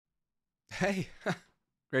Hey,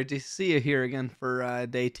 great to see you here again for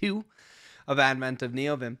day 2 of Advent of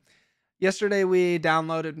Neovim. Yesterday we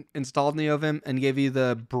downloaded, installed Neovim, and gave you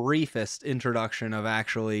the briefest introduction of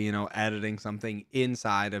actually, editing something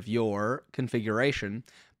inside of your configuration.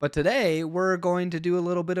 But today we're going to do a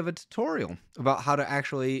little bit of a tutorial about how to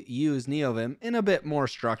actually use Neovim in a bit more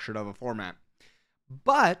structured of a format.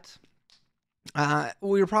 But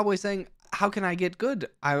we were probably saying, how can I get good?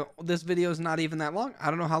 This video is not even that long. I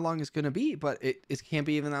don't know how long it's going to be, but it can't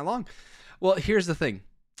be even that long. Well, here's the thing.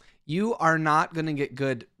 You are not going to get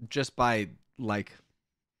good just by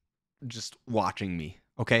just watching me.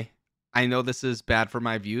 Okay. I know this is bad for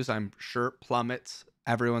my views. I'm sure plummets.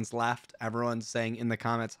 Everyone's left. Everyone's saying in the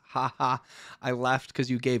comments, haha, I left because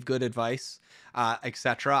you gave good advice,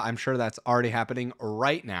 etc. I'm sure that's already happening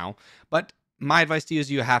right now. But my advice to you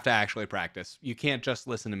is you have to actually practice. You can't just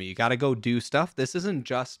listen to me. You got to go do stuff. This isn't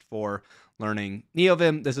just for learning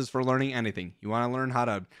Neovim. This is for learning anything. You want to learn how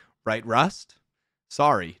to write Rust?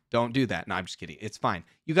 Sorry, don't do that. No, I'm just kidding. It's fine.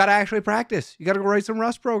 You got to actually practice. You got to go write some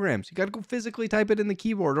Rust programs. You got to go physically type it in the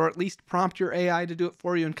keyboard, or at least prompt your AI to do it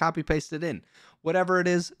for you and copy paste it in. Whatever it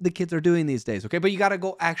is the kids are doing these days, okay? But you got to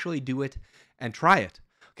go actually do it and try it.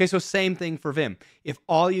 Okay, so same thing for Vim. If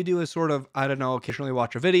all you do is sort of, I don't know, occasionally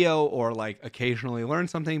watch a video or occasionally learn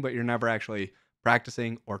something, but you're never actually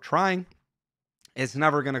practicing or trying, it's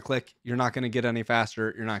never going to click. You're not going to get any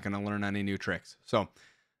faster. You're not going to learn any new tricks. So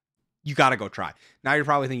you got to go try. Now you're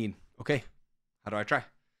probably thinking, okay, how do I try?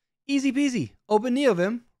 Easy peasy. Open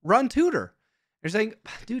Neovim, run Tutor. You're saying,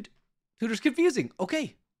 dude, Tutor's confusing.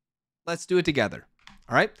 Okay, let's do it together.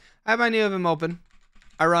 All right, I have my Neovim open.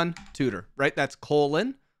 I run Tutor, right? That's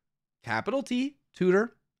colon, capital T,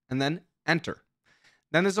 Tutor, and then enter.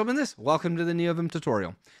 Then let's open this. Welcome to the Neovim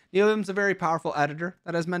tutorial. Neovim is a very powerful editor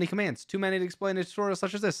that has many commands. Too many to explain a tutorial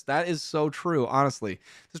such as this. That is so true, honestly.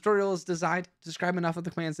 This tutorial is designed to describe enough of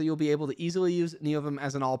the commands that you'll be able to easily use Neovim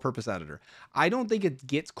as an all-purpose editor. I don't think it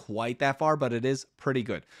gets quite that far, but it is pretty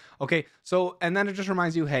good. Okay, so, and then it just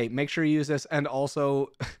reminds you, hey, make sure you use this, and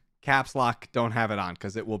also caps lock, don't have it on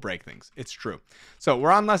because it will break things. It's true. So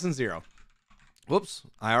we're on lesson 0. Whoops,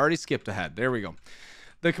 I already skipped ahead. There we go.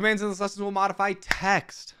 The commands in this lesson will modify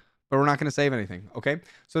text, but we're not going to save anything. Okay.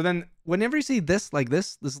 So then whenever you see this,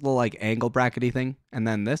 this little angle brackety thing, and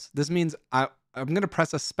then this means I'm going to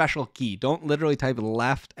press a special key. Don't literally type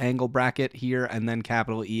left angle bracket here and then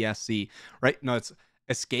capital ESC, right? No, it's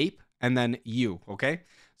escape and then U. Okay.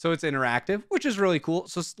 So it's interactive, which is really cool.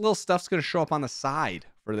 So little stuff's going to show up on the side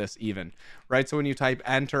for this even, right? So when you type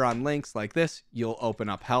enter on links like this, you'll open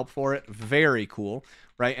up help for it. Very cool,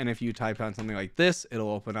 right? And if you type on something like this, it'll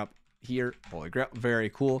open up here. Holy grail, very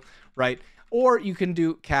cool, right? Or you can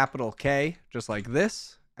do capital K just like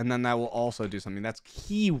this, and then that will also do something. That's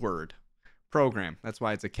keyword program. That's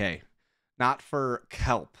why it's a K, not for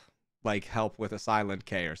help. Like help with a silent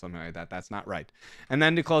K or something like that. That's not right. And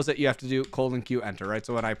then to close it, you have to do colon Q enter, right?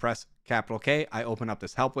 So when I press capital K, I open up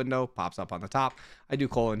this help window, pops up on the top. I do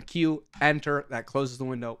colon Q enter, that closes the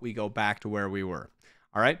window. We go back to where we were.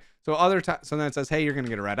 All right. So so then it says, hey, you're going to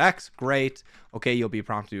get a red X. Great. Okay. You'll be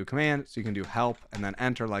prompted to do a command. So you can do help and then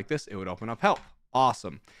enter like this. It would open up help.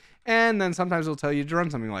 Awesome. And then sometimes it'll tell you to run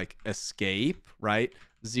something like escape, right?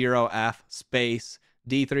 0F space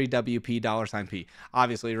D3WP $P.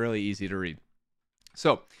 Obviously really easy to read.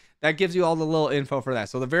 So that gives you all the little info for that.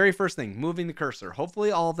 So the very first thing, moving the cursor.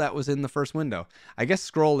 Hopefully all of that was in the first window. I guess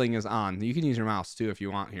scrolling is on. You can use your mouse too if you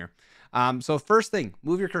want here. So first thing,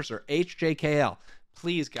 move your cursor, HJKL.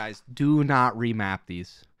 Please guys, do not remap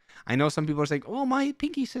these. I know some people are saying, oh, my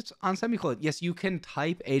pinky sits on semicolon. Yes, you can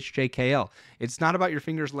type HJKL. It's not about your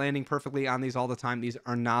fingers landing perfectly on these all the time. These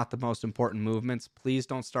are not the most important movements. Please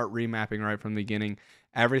don't start remapping right from the beginning.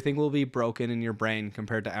 Everything will be broken in your brain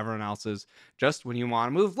compared to everyone else's. Just when you want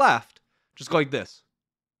to move left, just go like this.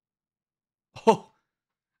 Oh,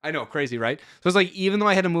 I know, crazy, right? So it's even though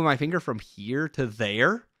I had to move my finger from here to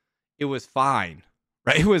there, it was fine,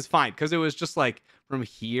 right? It was fine because it was just from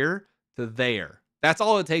here to there. That's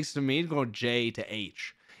all it takes to me to go J to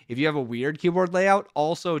H. If you have a weird keyboard layout,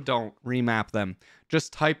 also don't remap them.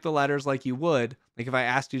 Just type the letters like you would. Like if I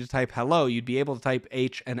asked you to type hello, you'd be able to type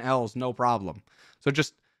H and L's, no problem. So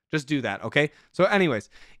just do that, okay? So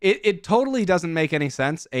anyways, it totally doesn't make any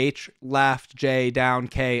sense. H left, J down,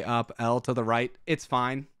 K up, L to the right. It's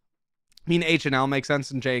fine. I mean, H and L make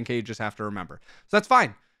sense, and J and K you just have to remember. So that's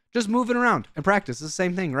fine. Just move it around and practice. It's the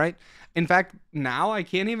same thing, right? In fact, now I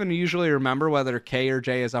can't even usually remember whether K or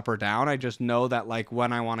J is up or down. I just know that like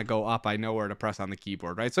when I want to go up, I know where to press on the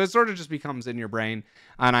keyboard, right? So it sort of just becomes in your brain,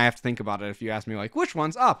 and I have to think about it. If you ask me like which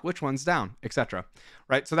one's up, which one's down, etc.,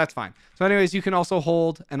 right? So that's fine. So anyways, you can also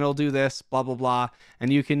hold and it'll do this, blah blah blah,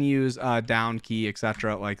 and you can use down key,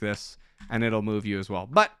 etc., like this, and it'll move you as well.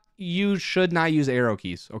 But you should not use arrow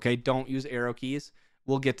keys, okay? Don't use arrow keys.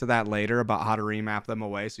 We'll get to that later about how to remap them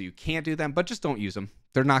away so you can't do them, but just don't use them.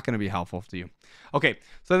 They're not going to be helpful to you. Okay,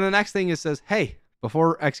 so the next thing is says, hey,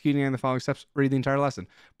 before executing any of the following steps, read the entire lesson.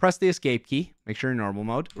 Press the escape key. Make sure you're in normal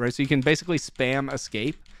mode, right? So you can basically spam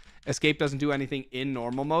escape. Escape doesn't do anything in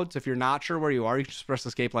normal mode. So if you're not sure where you are, you can just press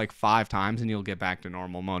escape like 5 times and you'll get back to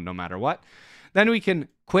normal mode no matter what. Then we can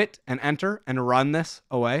quit and enter and run this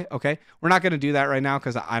away. Okay, we're not going to do that right now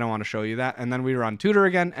because I don't want to show you that. And then we run tutor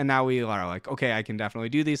again. And now we are like, okay, I can definitely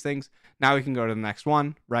do these things. Now we can go to the next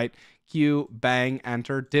one, right? Q, bang,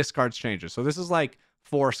 enter, discards changes. So this is like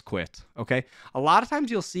force quit. Okay, a lot of times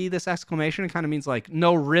you'll see this exclamation. It kind of means like,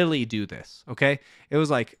 no, really do this. Okay, it was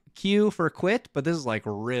like Q for quit, but this is like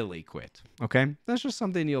really quit. Okay, that's just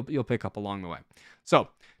something you'll pick up along the way. So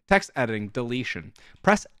text editing, deletion.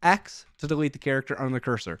 Press X to delete the character on the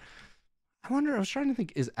cursor. I was trying to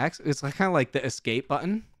think, is X, it's like kind of like the escape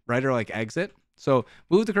button, right? Or like exit. So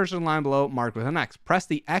move the cursor to the line below, marked with an X. Press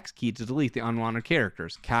the X key to delete the unwanted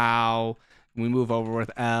characters. Cow. We move over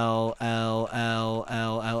with L, L, L,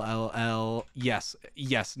 L, L, L, L. Yes,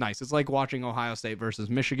 yes, nice. It's like watching Ohio State versus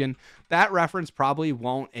Michigan. That reference probably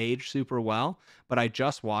won't age super well, but I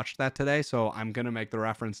just watched that today, so I'm going to make the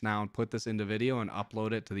reference now and put this into video and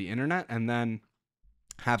upload it to the internet and then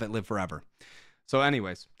have it live forever. So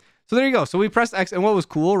anyways, so there you go. So we pressed X, and what was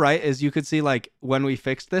cool, right, is you could see like when we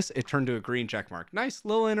fixed this, it turned to a green check mark. Nice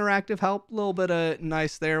little interactive help, a little bit of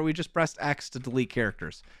nice there. We just pressed X to delete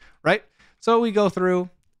characters, right? So we go through,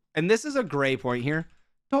 and this is a gray point here.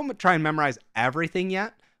 Don't try and memorize everything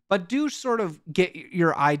yet, but do sort of get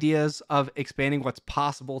your ideas of expanding what's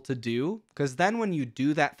possible to do, because then when you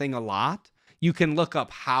do that thing a lot, you can look up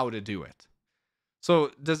how to do it. So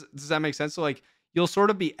does that make sense? So like you'll sort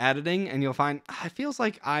of be editing and you'll find, it feels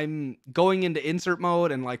like I'm going into insert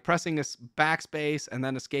mode and like pressing a backspace and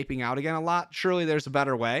then escaping out again a lot. Surely there's a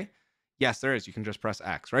better way. Yes, there is. You can just press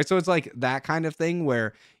X, right? So it's like that kind of thing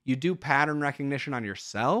where you do pattern recognition on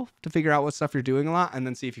yourself to figure out what stuff you're doing a lot and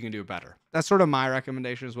then see if you can do it better. That's sort of my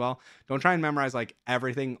recommendation as well. Don't try and memorize like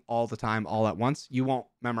everything all the time, all at once. You won't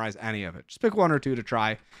memorize any of it. Just pick 1 or 2 to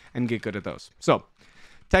try and get good at those. So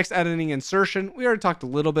text editing insertion. We already talked a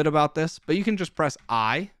little bit about this, but you can just press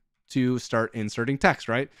I to start inserting text,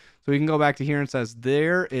 right? So we can go back to here and it says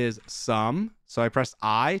there is some. So I pressed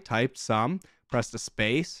I, typed some, pressed a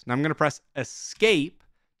space. Now I'm going to press escape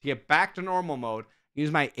to get back to normal mode. Use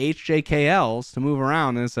my HJKLs to move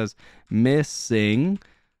around. And it says missing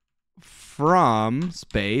from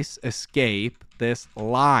space escape this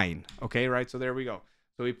line. Okay, right? So there we go.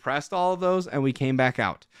 So we pressed all of those and we came back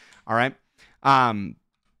out. All right.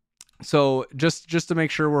 So just to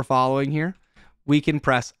make sure we're following here, we can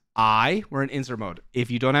press I, we're in insert mode.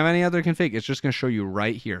 If you don't have any other config, it's just going to show you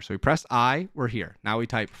right here. So we press I, we're here. Now we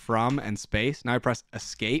type from and space. Now I press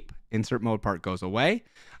escape. Insert mode part goes away.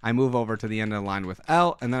 I move over to the end of the line with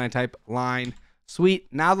L, and then I type line. Sweet.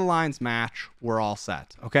 Now the lines match. We're all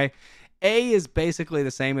set. Okay. A is basically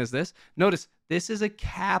the same as this. Notice this is a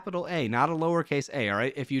capital A, not a lowercase a. All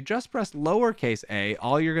right. If you just press lowercase a,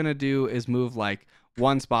 all you're going to do is move like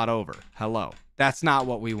 1 spot over. Hello. That's not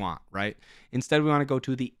what we want, right? Instead, we want to go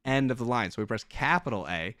to the end of the line. So we press capital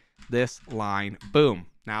A, this line, boom.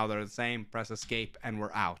 Now they're the same. Press escape and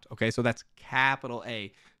we're out. Okay, so that's capital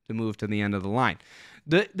A to move to the end of the line.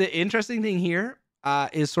 The interesting thing here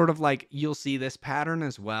is sort of like you'll see this pattern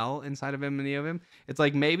as well inside of Neovim. It's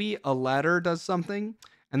like maybe a letter does something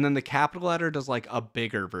and then the capital letter does like a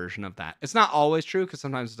bigger version of that. It's not always true because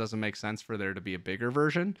sometimes it doesn't make sense for there to be a bigger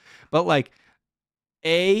version, but like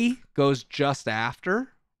A goes just after,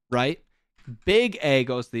 right? Big A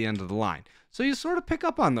goes to the end of the line. So you sort of pick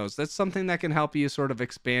up on those. That's something that can help you sort of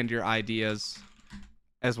expand your ideas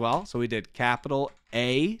as well. So we did capital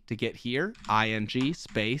A to get here, ing,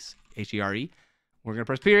 space, HERE. We're going to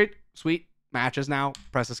press period. Sweet. Matches now.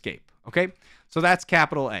 Press escape. Okay. So that's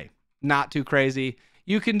capital A. Not too crazy.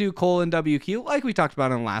 You can do :WQ like we talked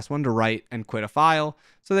about in the last one to write and quit a file.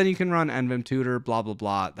 So then you can run nvim tutor, blah, blah,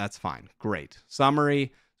 blah. That's fine. Great.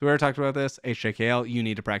 Summary. we already talked about this. HJKL, you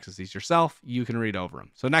need to practice these yourself. You can read over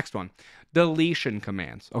them. So next one, deletion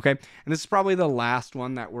commands. Okay. And this is probably the last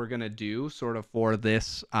one that we're going to do sort of for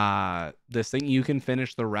this, this thing. You can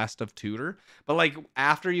finish the rest of Tutor, but like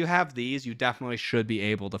after you have these, you definitely should be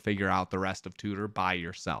able to figure out the rest of Tutor by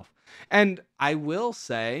yourself. And I will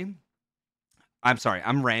say, I'm sorry,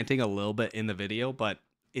 I'm ranting a little bit in the video, but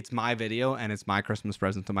it's my video and it's my Christmas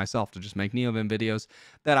present to myself to just make Neovim videos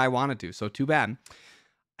that I wanted to. So too bad.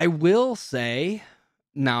 I will say,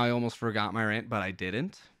 now I almost forgot my rant, but I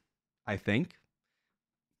didn't, I think.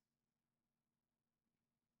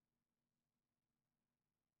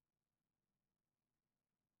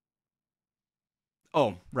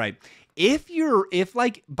 Oh, right. If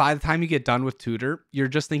like by the time you get done with Tutor, you're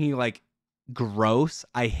just thinking like, gross,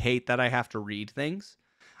 I hate that I have to read things.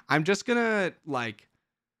 I'm just gonna like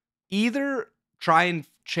either try and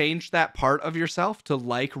change that part of yourself to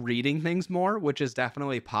like reading things more, which is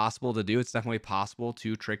definitely possible to do. It's definitely possible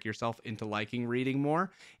to trick yourself into liking reading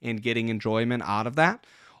more and getting enjoyment out of that.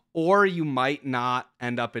 Or you might not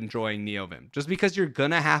end up enjoying Neovim just because you're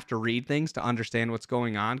going to have to read things to understand what's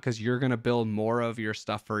going on because you're going to build more of your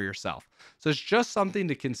stuff for yourself. So it's just something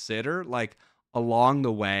to consider like along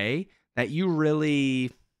the way that you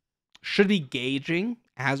really should be gauging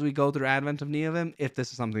as we go through Advent of Neovim if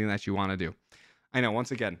this is something that you want to do. I know,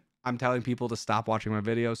 once again, I'm telling people to stop watching my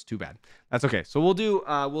videos. Too bad. That's okay. So we'll do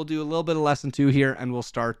a little bit of lesson 2 here, and we'll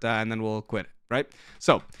start, and then we'll quit it, right?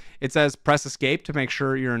 So it says press escape to make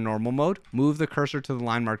sure you're in normal mode. Move the cursor to the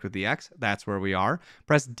line marked with the X. That's where we are.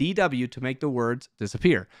 Press DW to make the words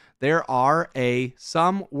disappear. There are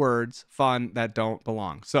some words fun that don't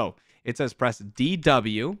belong. So it says press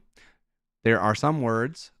DW. There are some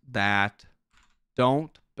words that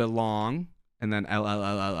don't belong, and then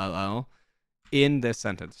L in this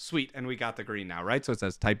sentence. Sweet. And we got the green now, right? So it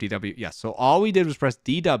says type DW. Yes. So all we did was press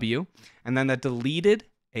DW, and then that deleted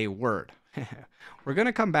a word. We're going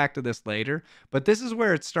to come back to this later, but this is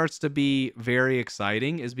where it starts to be very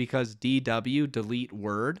exciting, is because DW, delete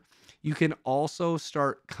word, you can also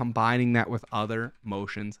start combining that with other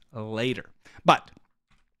motions later. But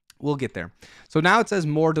we'll get there. So now it says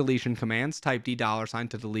more deletion commands. Type $$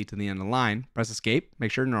 to delete to the end of the line. Press escape.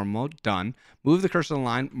 Make sure normal mode. Done. Move the cursor to the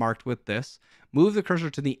line marked with this. Move the cursor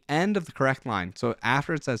to the end of the correct line. So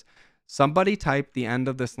after it says somebody type the end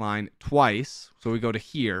of this line twice. So we go to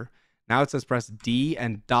here. Now it says press D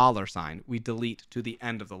and $. We delete to the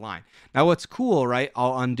end of the line. Now what's cool, right?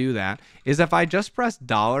 I'll undo that. Is if I just press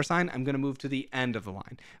 $, I'm going to move to the end of the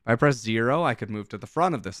line. If I press 0, I could move to the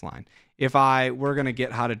front of this line. We're going to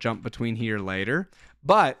get how to jump between here later.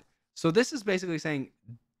 But so this is basically saying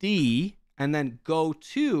D and then go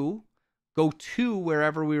to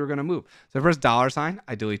wherever we were going to move. So if I press $,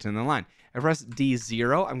 I delete to the line. If I press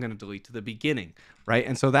D0, I'm going to delete to the beginning, right?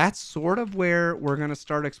 And so that's sort of where we're going to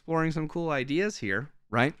start exploring some cool ideas here,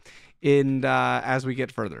 right? As we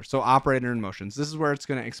get further. So operator and motions. This is where it's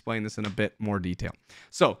going to explain this in a bit more detail.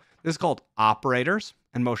 So this is called operators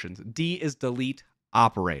and motions. D is delete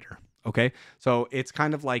operator. Okay, so it's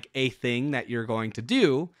kind of like a thing that you're going to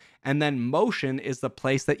do, and then motion is the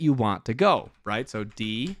place that you want to go, right? So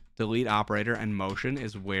D, delete operator, and motion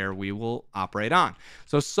is where we will operate on.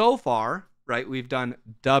 So far, right, we've done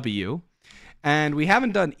W, and we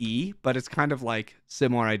haven't done E, but it's kind of like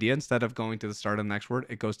similar idea. Instead of going to the start of the next word,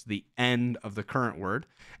 it goes to the end of the current word,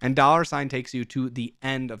 and $ takes you to the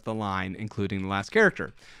end of the line, including the last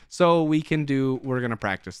character. So we're going to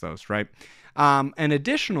practice those, right? And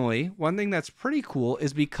additionally, one thing that's pretty cool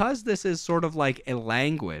is because this is sort of like a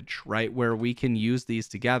language, right, where we can use these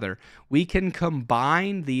together, we can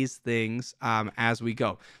combine these things as we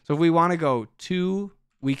go. So if we want to go to,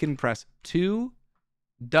 we can press 2W.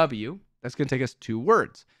 That's going to take us 2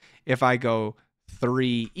 words. If I go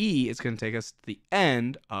 3E, it's going to take us to the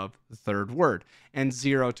end of the third word, and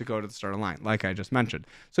 0 to go to the start of the line, like I just mentioned.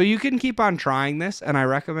 So you can keep on trying this, and I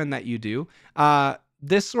recommend that you do.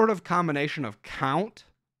 This sort of combination of count,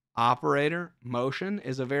 operator, motion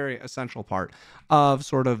is a very essential part of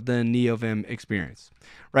sort of the Neovim experience,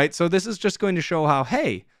 right? So this is just going to show how,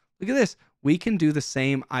 hey, look at this. We can do the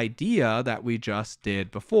same idea that we just did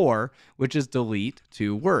before, which is delete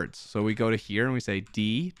 2 words. So we go to here and we say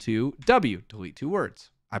D to W, delete 2 words.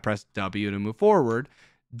 I press W to move forward,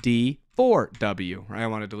 D for W, right? I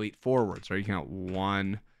want to delete 4 words, right? You can count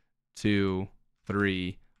 1, 2,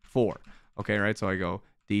 3, 4. Okay, right? So I go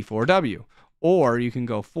D4W, or you can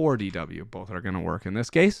go 4DW. Both are going to work in this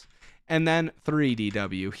case. And then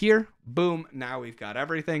 3DW here. Boom. Now we've got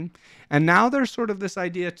everything. And now there's sort of this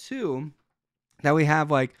idea too that we have,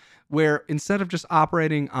 like, where instead of just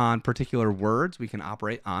operating on particular words, we can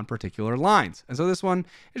operate on particular lines. And so this one,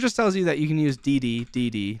 it just tells you that you can use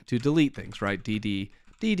DD to delete things, right?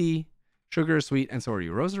 DD, sugar is sweet and so are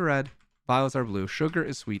you. Roses are red, violets are blue, sugar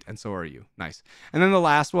is sweet and so are you. Nice. And then the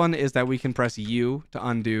last one is that we can press U to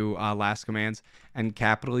undo last commands and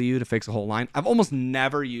capital U to fix a whole line. I've almost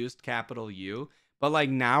never used capital U, but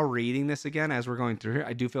like now reading this again as we're going through here,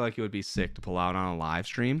 I do feel like it would be sick to pull out on a live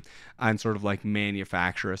stream and sort of like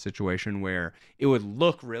manufacture a situation where it would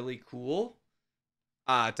look really cool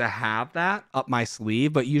to have that up my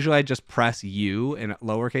sleeve. But usually I just press U in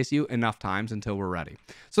lowercase u enough times until we're ready.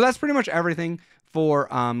 So that's pretty much everything for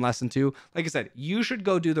lesson 2. Like I said, you should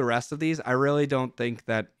go do the rest of these. I really don't think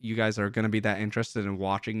that you guys are going to be that interested in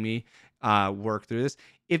watching me work through this.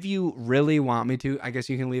 If you really want me to, I guess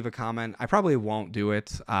you can leave a comment. I probably won't do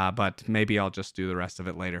it, but maybe I'll just do the rest of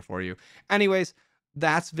it later for you. Anyways,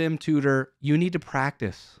 that's Vim Tutor. You need to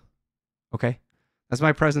practice. Okay? That's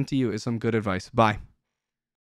my present to you, is some good advice. Bye.